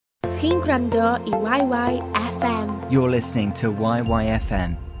Makin Grando YYFM. You're listening to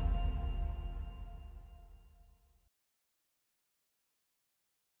YYFM.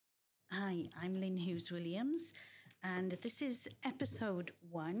 Hi, I'm Lynne Hughes-Williams, and this is episode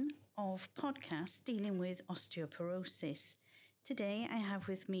 1 of podcast dealing with osteoporosis. Today I have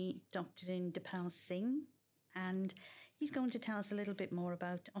with me Dr. Singh, and he's going to tell us a little bit more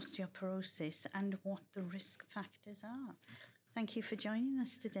about osteoporosis and what the risk factors are. Thank you for joining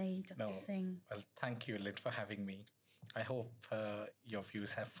us today, Dr. Singh. Well, thank you, Lynn, for having me. I hope your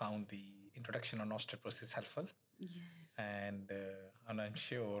viewers have found the introduction on osteoporosis helpful. Yes. And I'm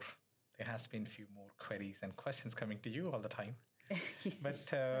sure there has been a few more queries and questions coming to you all the time. Yes,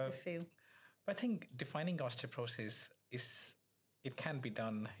 But a few. I think defining osteoporosis it can be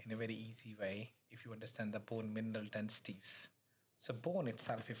done in a very easy way if you understand the bone mineral densities. So bone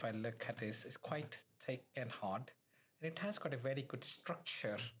itself, if I look at it, is quite thick and hard. And it has got a very good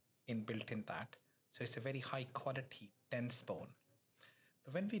structure inbuilt in that. So it's a very high quality, dense bone.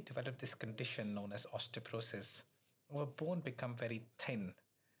 But when we develop this condition known as osteoporosis, our bone become very thin.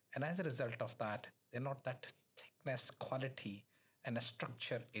 And as a result of that, they're not that thickness quality and the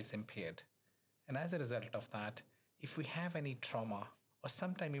structure is impaired. And as a result of that, if we have any trauma or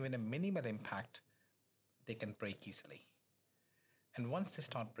sometimes even a minimal impact, they can break easily. And once they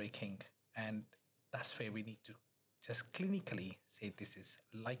start breaking, and that's where we need to just clinically say this is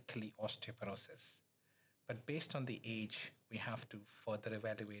likely osteoporosis. But based on the age, we have to further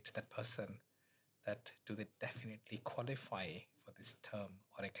evaluate that person, that do they definitely qualify for this term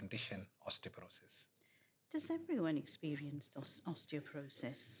or a condition, osteoporosis. Does everyone experience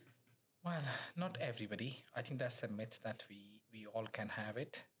osteoporosis? Well, not everybody. I think that's a myth that we all can have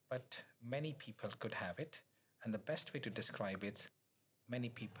it, but many people could have it. And the best way to describe it, many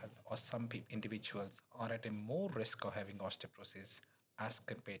people or some individuals are at a more risk of having osteoporosis as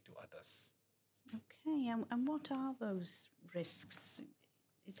compared to others. Okay, and what are those risks?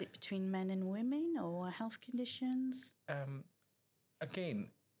 Is it between men and women or health conditions? Again,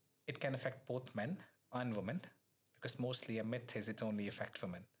 it can affect both men and women because mostly a myth is it only affects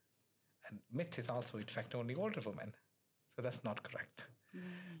women. And myth is also it affects only older women. So that's not correct. Right.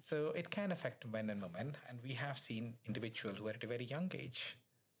 So it can affect men and women. And we have seen individuals who are at a very young age.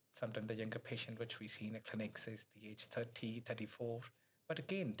 Sometimes the younger patient which we see in the clinics is the age 30, 34. But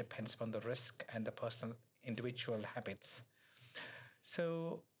again, depends upon the risk and the personal individual habits.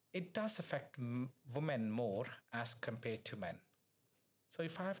 So it does affect women more as compared to men. So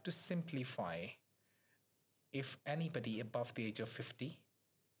if I have to simplify, if anybody above the age of 50,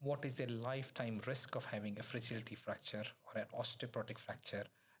 what is the lifetime risk of having a fragility fracture or an osteoporotic fracture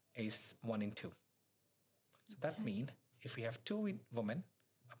is 1 in 2. So that means if we have 2 women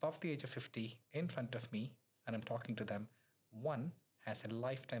above the age of 50 in front of me and I'm talking to them, one has a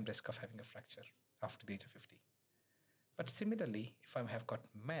lifetime risk of having a fracture after the age of 50. But similarly, if I have got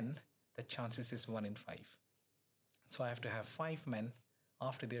men, the chances is 1 in 5. So I have to have 5 men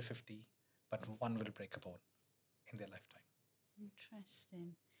after they're 50, but one will break a bone in their lifetime.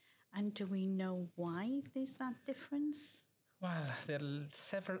 Interesting. And do we know why there's that difference? Well, there are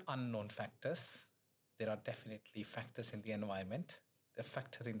several unknown factors. There are definitely factors in the environment. They're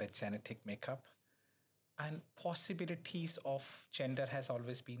factor in the genetic makeup. And possibilities of gender has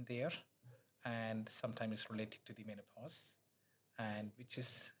always been there. And sometimes it's related to the menopause. And which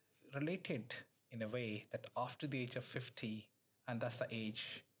is related in a way that after the age of 50, and that's the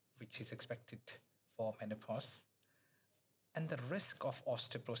age which is expected for menopause, and the risk of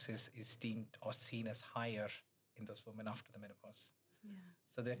osteoporosis is deemed or seen as higher in those women after the menopause. Yeah.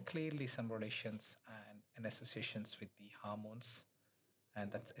 So there are clearly some relations and associations with the hormones,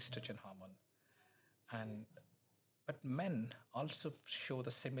 and that's estrogen hormone. But men also show the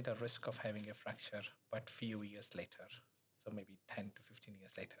similar risk of having a fracture, but few years later. So maybe 10 to 15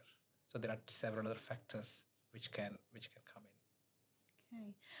 years later. So there are several other factors which can come in.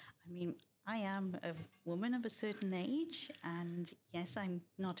 Okay. I mean, I am a woman of a certain age, and yes, I'm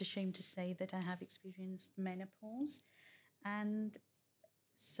not ashamed to say that I have experienced menopause. And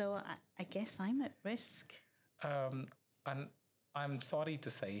so I guess I'm at risk. And I'm sorry to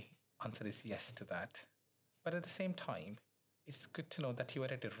say, answer is yes to that. But at the same time, it's good to know that you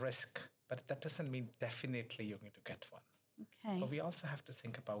are at a risk, but that doesn't mean definitely you're going to get one. Okay. But we also have to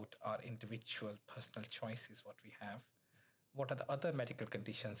think about our individual personal choices, what we have. What are the other medical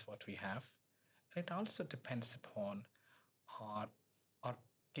conditions, what we have. And it also depends upon our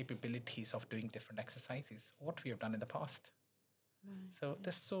capabilities of doing different exercises, what we have done in the past. Right. So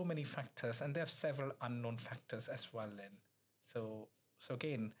there's so many factors, and there are several unknown factors as well. And so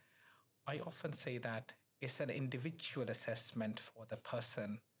again, I often say that it's an individual assessment for the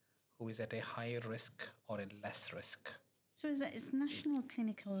person who is at a higher risk or a less risk. So as National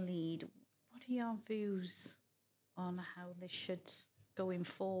Clinical Lead, what are your views on how this should going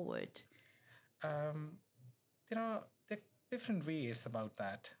forward? There are different ways about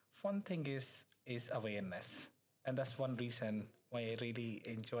that. One thing is awareness. And that's one reason why I really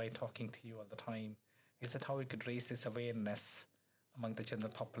enjoy talking to you all the time, is that how we could raise this awareness among the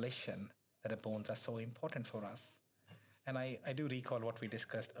general population that the bones are so important for us. And I do recall what we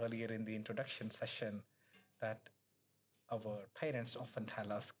discussed earlier in the introduction session, that our parents often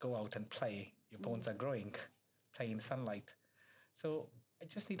tell us, go out and play, your bones are growing, play in sunlight. So I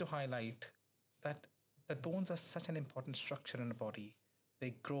just need to highlight that the bones are such an important structure in the body.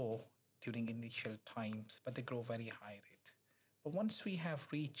 They grow during initial times, but they grow very high rate. But once we have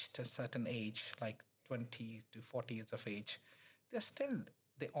reached a certain age, like 20 to 40 years of age, there's still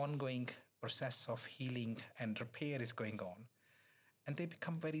the ongoing process of healing and repair is going on. And they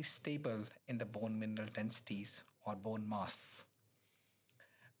become very stable in the bone mineral densities or bone mass.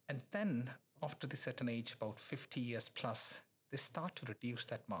 And then after the certain age, about 50 years plus, they start to reduce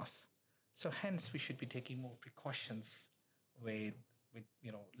that mass. So hence we should be taking more precautions with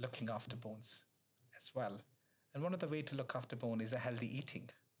looking after bones as well. And one of the ways to look after bone is a healthy eating,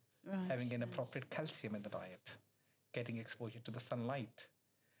 having an appropriate calcium in the diet, getting exposure to the sunlight.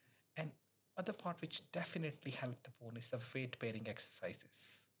 And other part which definitely help the bone is the weight-bearing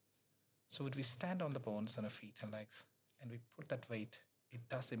exercises. So when we stand on the bones on our feet and legs and we put that weight, it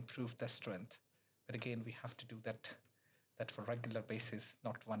does improve the strength. But again, we have to do that for regular basis,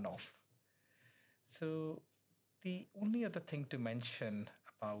 not one-off. So the only other thing to mention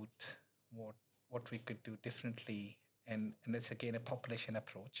about what we could do differently, and it's again a population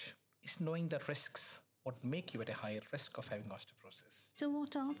approach, is knowing the risks, what make you at a higher risk of having osteoporosis. So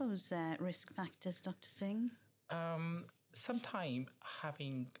what are those risk factors, Dr. Singh? Sometimes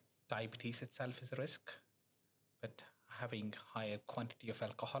having diabetes itself is a risk, but having higher quantity of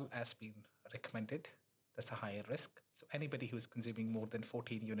alcohol has been recommended. That's a higher risk. So anybody who is consuming more than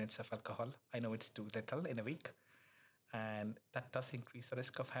 14 units of alcohol, I know it's too little in a week, and that does increase the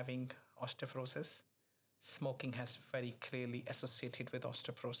risk of having osteoporosis. Smoking has very clearly associated with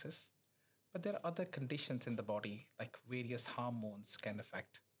osteoporosis. But there are other conditions in the body, like various hormones can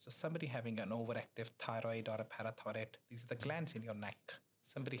affect. So somebody having an overactive thyroid or a parathyroid, these are the glands in your neck.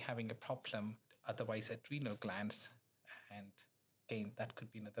 Somebody having a problem, otherwise adrenal glands, and again, that could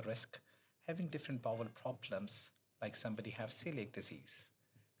be another risk. Having different bowel problems, like somebody have celiac disease,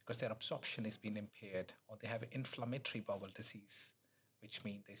 because their absorption has been impaired, or they have inflammatory bowel disease, which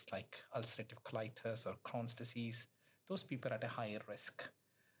means there's like ulcerative colitis or Crohn's disease. Those people are at a higher risk.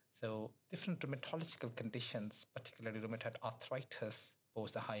 So different rheumatological conditions, particularly rheumatoid arthritis,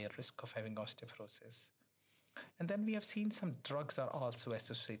 pose a higher risk of having osteoporosis. And then we have seen some drugs are also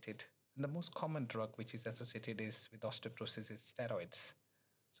associated. And the most common drug which is associated is with osteoporosis is steroids.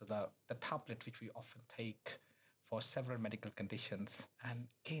 So the tablet which we often take for several medical conditions. And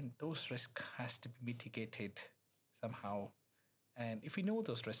again, those risks has to be mitigated somehow. And if we know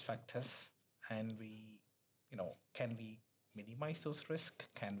those risk factors and can we minimize those risks?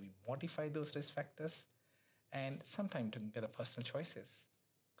 Can we modify those risk factors? And sometimes to get the personal choices.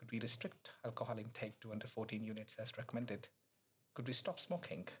 Could we restrict alcohol intake to under 14 units as recommended? Could we stop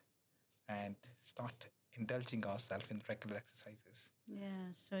smoking and start indulging ourselves in regular exercises?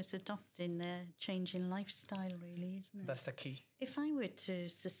 Yeah, so it's adopting the changing lifestyle, really, isn't it? That's the key. If I were to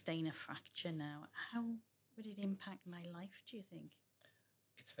sustain a fracture now, how would it impact my life, do you think?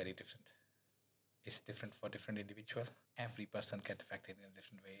 It's very different. It's different for different individual. Every person gets affected in a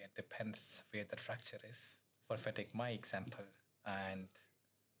different way. It depends where the fracture is. For if I take my example, and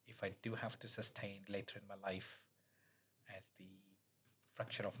if I do have to sustain later in my life as the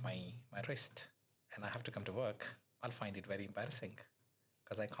fracture of my wrist, and I have to come to work, I'll find it very embarrassing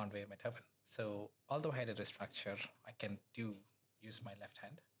because I can't wear my turban. So although I had a wrist fracture, I can use my left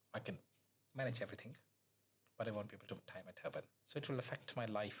hand. I can manage everything, but I won't be able to tie my turban. So it will affect my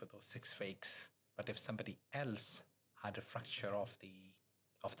life for those 6 weeks. But if somebody else had a fracture of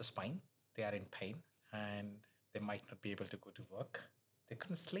the spine, they are in pain and they might not be able to go to work. They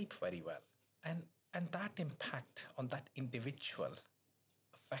couldn't sleep very well. And that impact on that individual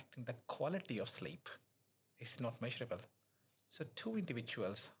affecting the quality of sleep is not measurable. So 2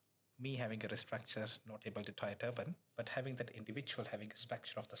 individuals, me having a wrist fracture, not able to tie a turban, but having that individual having a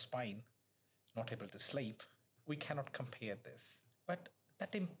fracture of the spine, not able to sleep, we cannot compare this. But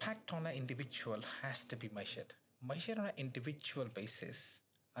that impact on an individual has to be measured on an individual basis,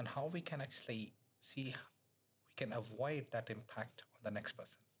 and how we can actually see we can avoid that impact on the next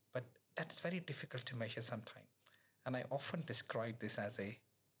person. But that's very difficult to measure sometimes. And I often describe this as a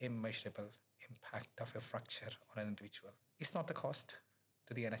immeasurable impact of a fracture on an individual. It's not the cost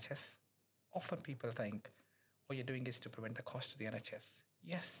to the NHS. Often people think what you're doing is to prevent the cost to the NHS.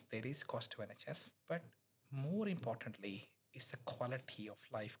 Yes, there is cost to NHS, but more importantly is the quality of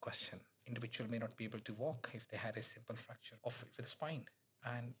life question. Individual may not be able to walk if they had a simple fracture of the spine.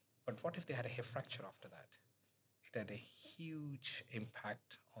 But what if they had a hip fracture after that? It had a huge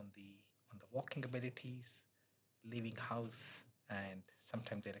impact on the walking abilities, leaving house, and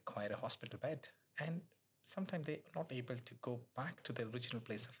sometimes they require a hospital bed. And sometimes they're not able to go back to their original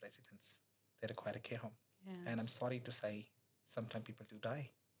place of residence. They require a care home. Yes. And I'm sorry to say, sometimes people do die.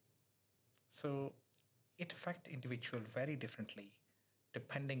 So it affects individual very differently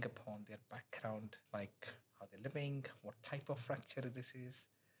depending upon their background, like how they're living, what type of fracture this is,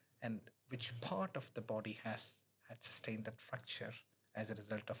 and which part of the body had sustained that fracture as a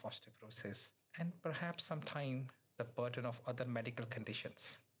result of osteoporosis, and perhaps sometime the burden of other medical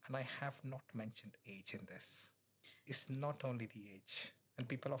conditions. And I have not mentioned age in this. It's not only the age, and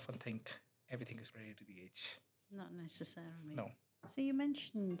people often think everything is related to the age. Not necessarily. No. So you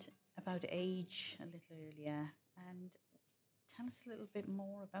mentioned about age a little earlier, and tell us a little bit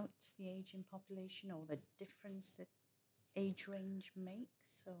more about the aging population or the difference that age range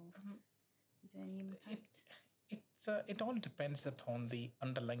makes. So is there any impact? It all depends upon the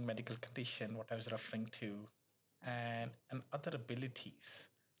underlying medical condition, what I was referring to, and other abilities.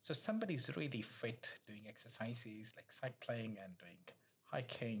 So somebody's really fit doing exercises like cycling and doing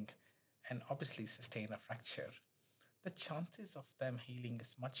hiking and obviously sustain a fracture. The chances of them healing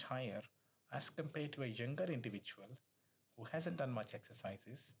is much higher as compared to a younger individual who hasn't done much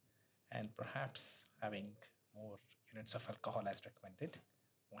exercises and perhaps having more units of alcohol as recommended,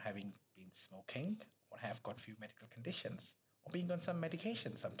 or having been smoking, or have got few medical conditions, or being on some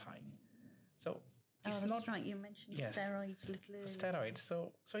medication sometime. So it's that's not right. You mentioned steroids a little earlier. Steroids.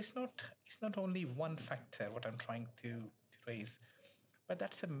 So it's not only one factor what I'm trying to raise, but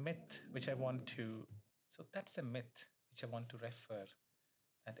that's a myth which I want to. So that's a myth which I want to refer,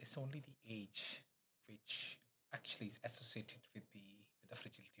 that it's only the age which actually is associated with the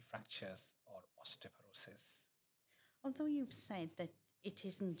fragility fractures or osteoporosis. Although you've said that it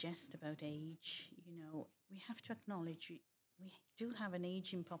isn't just about age, we have to acknowledge we do have an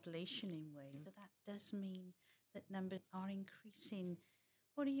aging population in Wales. So that does mean that numbers are increasing.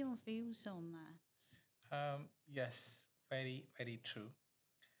 What are your views on that? Yes, very, very true.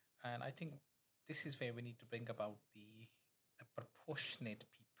 And I think this is where we need to bring about the proportionate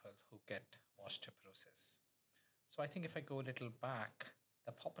people who get osteoporosis. So I think if I go a little back,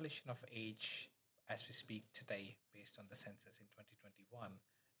 the population of age as we speak today, based on the census in 2021,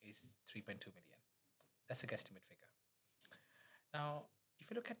 is 3.2 million. That's a guesstimate figure. Now, if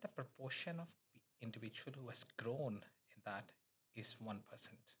you look at the proportion of individual who has grown in that is 1%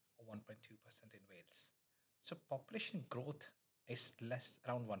 or 1.2% in Wales. So population growth is less,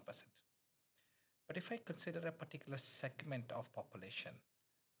 around 1%. But if I consider a particular segment of population,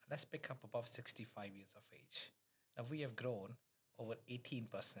 let's pick up above 65 years of age. Now we have grown over 18%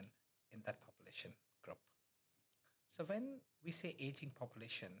 in that population group. So when we say aging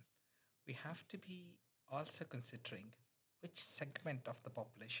population, we have to be also considering which segment of the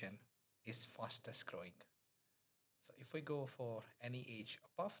population is fastest growing. So if we go for any age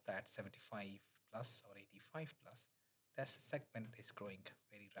above that, 75 plus or 85 plus, that segment is growing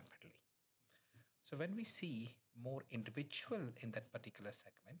very rapidly. So when we see more individual in that particular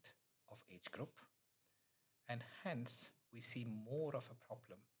segment of age group, and hence we see more of a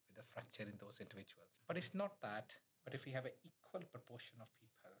problem with the fracture in those individuals. But it's not that, but if we have an equal proportion of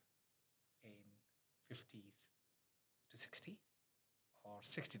people in 50s to 60 or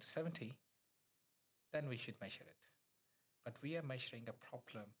 60 to 70, then we should measure it. But we are measuring a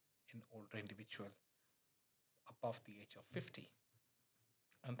problem in older individual above the age of 50.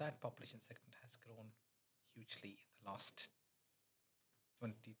 And that population segment has grown hugely in the last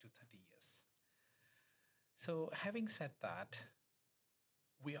 20 to 30 years. So having said that,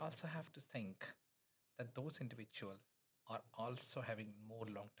 we also have to think that those individuals are also having more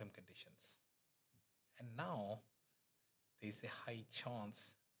long-term conditions. And now there's a high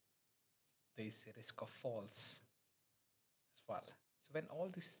chance there's a risk of falls as well. So when all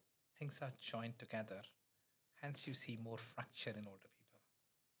these things are joined together, hence you see more fracture in older people.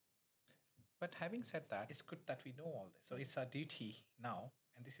 But having said that, it's good that we know all this. So it's our duty now,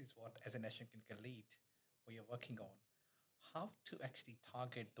 and this is what, as a national clinical lead, we are working on, how to actually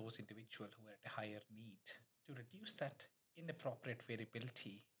target those individuals who are at a higher need to reduce that inappropriate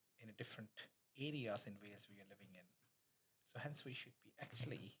variability in different areas in Wales we are living in. So hence we should be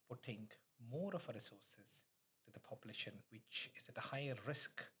actually putting more of our resources to the population which is at a higher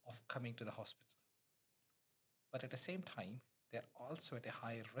risk of coming to the hospital. But at the same time, they're also at a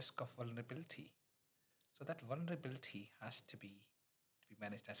higher risk of vulnerability. So that vulnerability has to be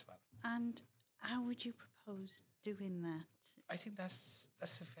managed as well. And how would you propose doing that? I think that's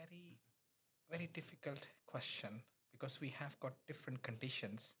a very, very difficult question, because we have got different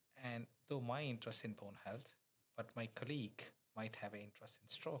conditions. And though my interest in bone health, but my colleague might have an interest in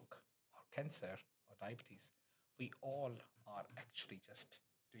stroke or cancer or diabetes, we all are actually just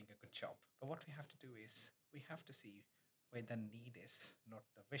doing a good job. But what we have to do is we have to see where the need is, not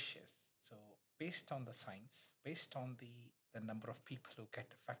the wish is. So based on the science, based on the number of people who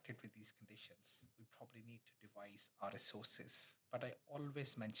get affected with these conditions, we probably need to devise our resources. But I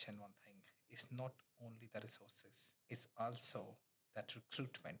always mention one thing, it's not only the resources, it's also that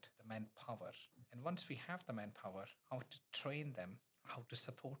recruitment, the manpower. And once we have the manpower, how to train them, how to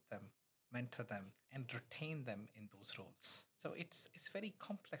support them, mentor them, and retain them in those roles. So it's very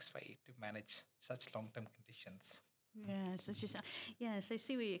complex way to manage such long-term conditions. Yes, it's just, yes, I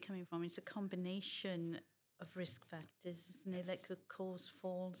see where you're coming from. It's a combination of risk factors, isn't it, that could cause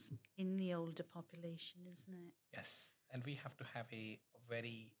falls in the older population, isn't it? Yes, and we have to have a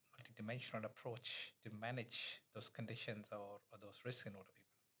very multidimensional approach to manage those conditions or those risks in older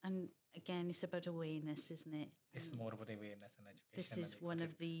people. And again, it's about awareness, isn't it? It's more about awareness and education. This is one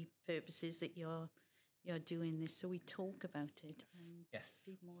of the purposes that you're doing this, so we talk about it and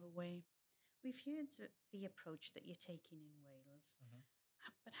be more aware. We've heard the approach that you're taking in Wales,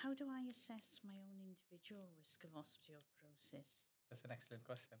 but how do I assess my own individual risk of osteoporosis? That's an excellent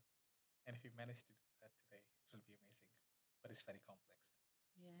question. And if you manage to do that today, it will be amazing. But it's very complex.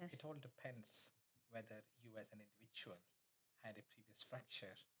 Yes. It all depends whether you as an individual had a previous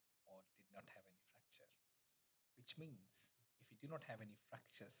fracture or did not have any fracture. Which means if you do not have any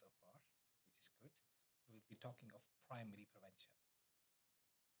fractures so far, which is good, we will be talking of primary prevention.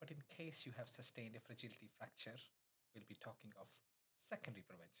 But in case you have sustained a fragility fracture, we'll be talking of secondary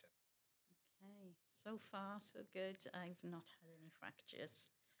prevention. Okay, so far so good. I've not had any fractures.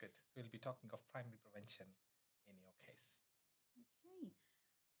 It's good. So we'll be talking of primary prevention in your case. Okay,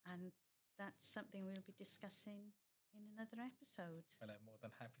 and that's something we'll be discussing in another episode. Well, I'm more than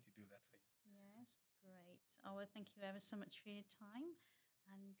happy to do that for you. Yes, great. Oh, well, thank you ever so much for your time,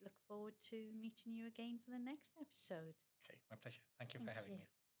 and look forward to meeting you again for the next episode. Okay, my pleasure. Thank you for having me.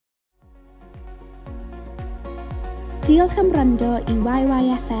 Diolch am wrando I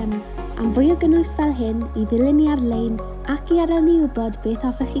YYFM. Am fwy o gynnwys fel hyn I ddilyn ni ar-lein ac I adael ni wybod beth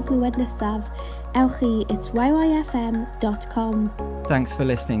hoffech chi glywed nesaf, ewch I itsyfm.com. Thanks for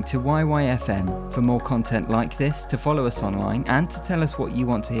listening to YYFM. For more content like this, to follow us online and to tell us what you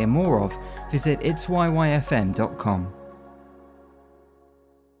want to hear more of, visit itsyfm.com.